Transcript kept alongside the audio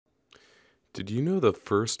Did you know the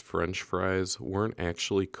first French fries weren't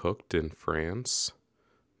actually cooked in France?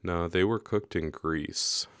 No, they were cooked in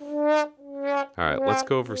Greece. Alright, let's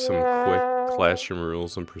go over some quick classroom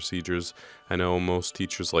rules and procedures. I know most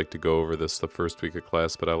teachers like to go over this the first week of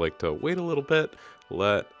class, but I like to wait a little bit,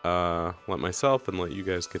 let myself and let you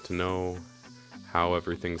guys get to know how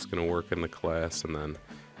everything's going to work in the class, and then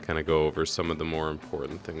kind of go over some of the more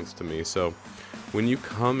important things to me. So, when you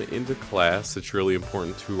come into class, it's really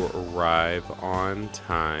important to arrive on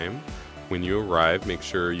time. When you arrive, make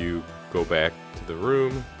sure you go back to the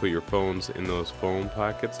room, put your phones in those phone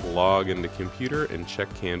pockets, log into computer, and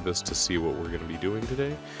check Canvas to see what we're going to be doing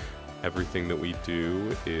today. Everything that we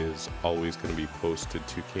do is always going to be posted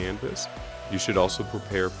to Canvas. You should also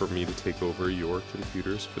prepare for me to take over your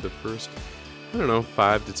computers for the first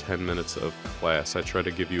 5 to 10 minutes of class. I try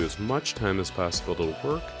to give you as much time as possible to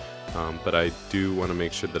work, but I do want to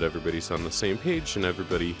make sure that everybody's on the same page and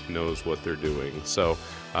everybody knows what they're doing. So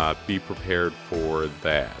be prepared for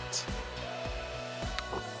that.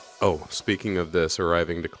 Oh, speaking of this,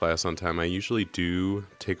 arriving to class on time, I usually do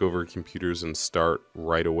take over computers and start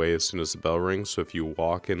right away as soon as the bell rings. So if you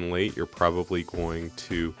walk in late, you're probably going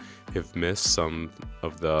to have missed some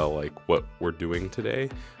of the what we're doing today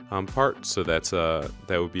part. So that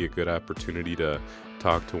would be a good opportunity to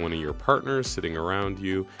talk to one of your partners sitting around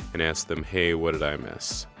you and ask them, hey, what did I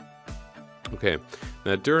miss? Okay,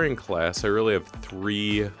 now during class, I really have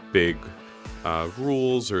three big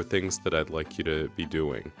rules or things that I'd like you to be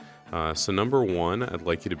doing. So number one, I'd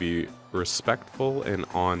like you to be respectful and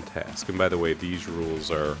on task. And by the way, these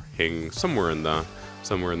rules are hanging somewhere in the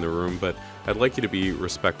room, but I'd like you to be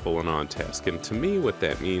respectful and on task. And to me, what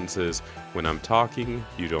that means is when I'm talking,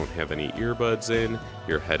 you don't have any earbuds in,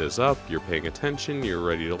 your head is up, you're paying attention, you're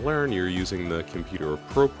ready to learn, you're using the computer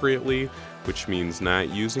appropriately, which means not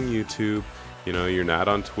using YouTube. You know, you're not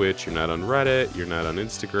on Twitch, you're not on Reddit, you're not on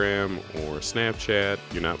Instagram or Snapchat,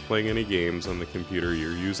 you're not playing any games on the computer,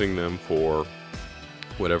 you're using them for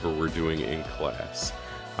whatever we're doing in class.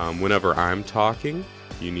 Whenever I'm talking,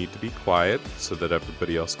 you need to be quiet so that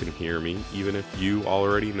everybody else can hear me, even if you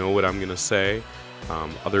already know what I'm going to say.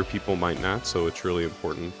 Other people might not, so it's really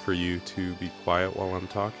important for you to be quiet while I'm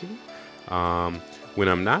talking. When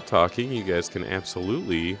I'm not talking, you guys can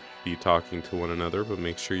absolutely be talking to one another, but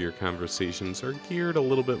make sure your conversations are geared a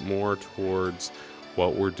little bit more towards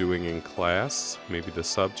what we're doing in class, maybe the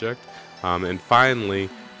subject. And finally,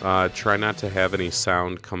 try not to have any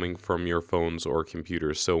sound coming from your phones or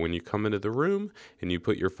computers. So when you come into the room and you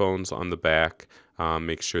put your phones on the back,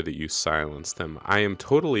 make sure that you silence them. I am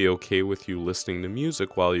totally okay with you listening to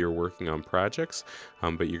music while you're working on projects,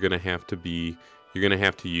 but you're going to have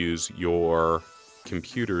to use your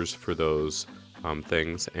computers for those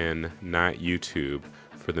things and not YouTube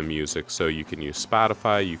for the music. So you can use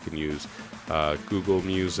Spotify, you can use Google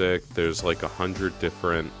Music. There's like 100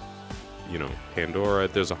 different, Pandora.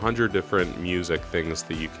 There's 100 different music things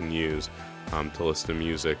that you can use to listen to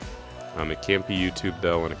music. It can't be YouTube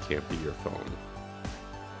though, and it can't be your phone.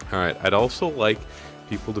 All right, I'd also like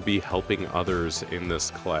people to be helping others in this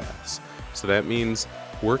class. So that means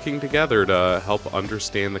working together to help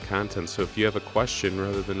understand the content. So if you have a question,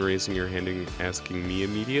 rather than raising your hand and asking me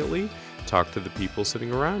immediately, talk to the people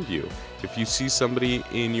sitting around you. If you see somebody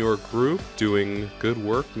in your group doing good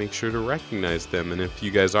work, make sure to recognize them. And if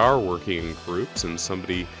you guys are working in groups and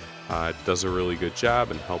somebody does a really good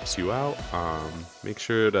job and helps you out, make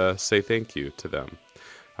sure to say thank you to them.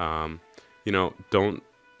 Don't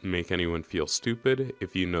make anyone feel stupid.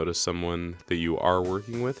 If you notice someone that you are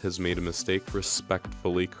working with has made a mistake,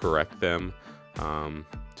 respectfully correct them.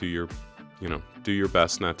 Do your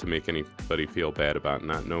best not to make anybody feel bad about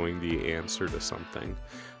not knowing the answer to something.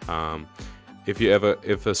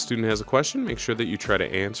 If a student has a question, make sure that you try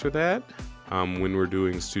to answer that. When we're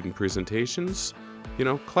doing student presentations,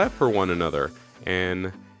 clap for one another.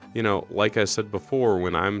 And like I said before,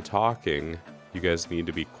 when I'm talking, you guys need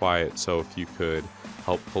to be quiet. So if you could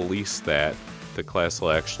help police that, the class will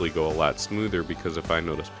actually go a lot smoother, because if I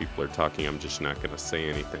notice people are talking, I'm just not going to say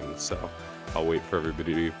anything. So I'll wait for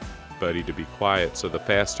everybody to be quiet. So the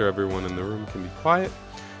faster everyone in the room can be quiet,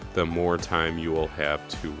 the more time you will have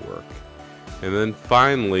to work. And then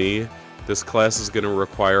finally, this class is going to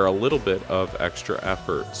require a little bit of extra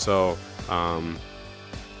effort. So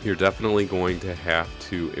you're definitely going to have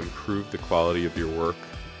to improve the quality of your work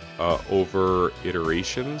over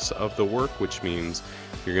iterations of the work, which means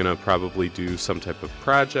you're going to probably do some type of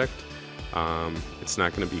project. It's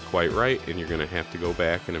not going to be quite right, and you're going to have to go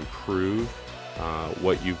back and improve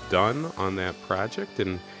what you've done on that project.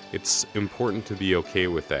 And it's important to be okay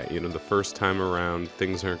with that. The first time around,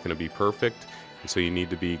 things aren't going to be perfect, and so you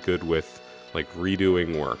need to be good with like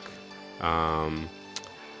redoing work.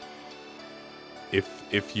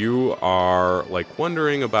 If you are like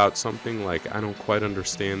wondering about something, like I don't quite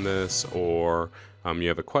understand this, or you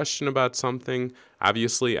have a question about something,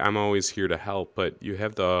 obviously I'm always here to help, but you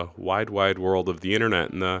have the wide world of the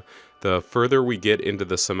internet, and the further we get into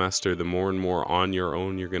the semester, the more and more on your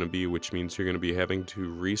own you're going to be, which means you're going to be having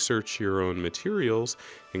to research your own materials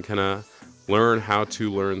and kind of learn how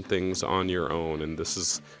to learn things on your own, and this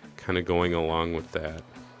is kind of going along with that.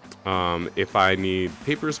 If I need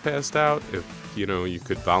papers passed out, if you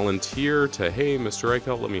could volunteer to, hey, Mr.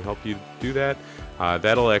 Reichelt, let me help you do that.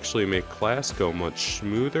 That'll actually make class go much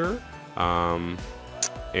smoother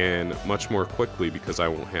and much more quickly, because I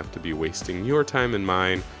won't have to be wasting your time and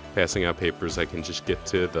mine passing out papers. I can just get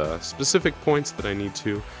to the specific points that I need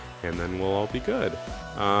to, and then we'll all be good.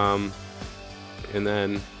 And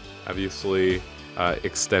then, obviously,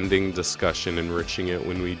 extending discussion, enriching it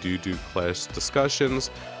when we do class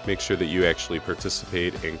discussions. Make sure that you actually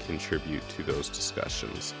participate and contribute to those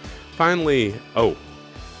discussions. Finally,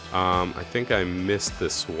 I think I missed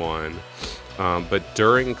this one, but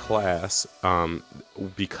during class,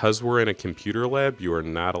 because we're in a computer lab, you are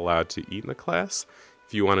not allowed to eat in the class.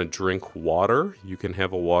 If you want to drink water, you can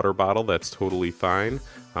have a water bottle, that's totally fine,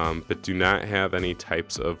 but do not have any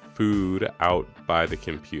types of food out by the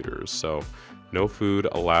computers. So no food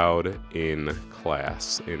allowed in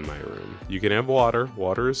class in my room. You can have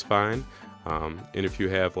water is fine. And if you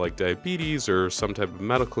have like diabetes or some type of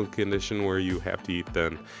medical condition where you have to eat,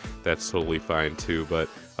 then that's totally fine too. But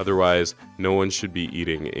otherwise, no one should be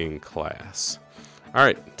eating in class. All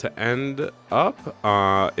right, to end up,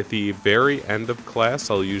 at the very end of class,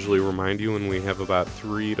 I'll usually remind you when we have about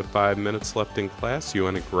 3 to 5 minutes left in class, you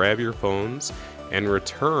want to grab your phones and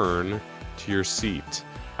return to your seat.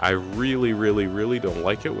 I really don't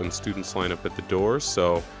like it when students line up at the door,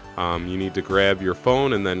 so you need to grab your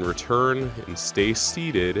phone and then return and stay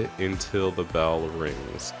seated until the bell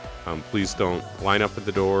rings. Please don't line up at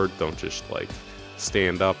the door. Don't just like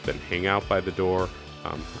stand up and hang out by the door.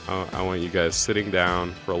 I want you guys sitting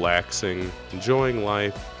down, relaxing, enjoying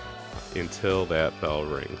life until that bell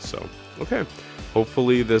rings. So, okay.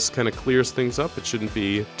 Hopefully this kind of clears things up. It shouldn't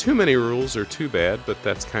be too many rules or too bad, but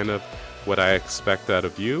that's kind of what I expect out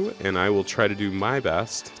of you, and I will try to do my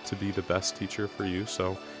best to be the best teacher for you.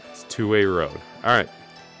 So it's a two-way road. All right.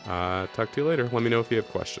 Talk to you later. Let me know if you have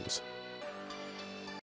questions.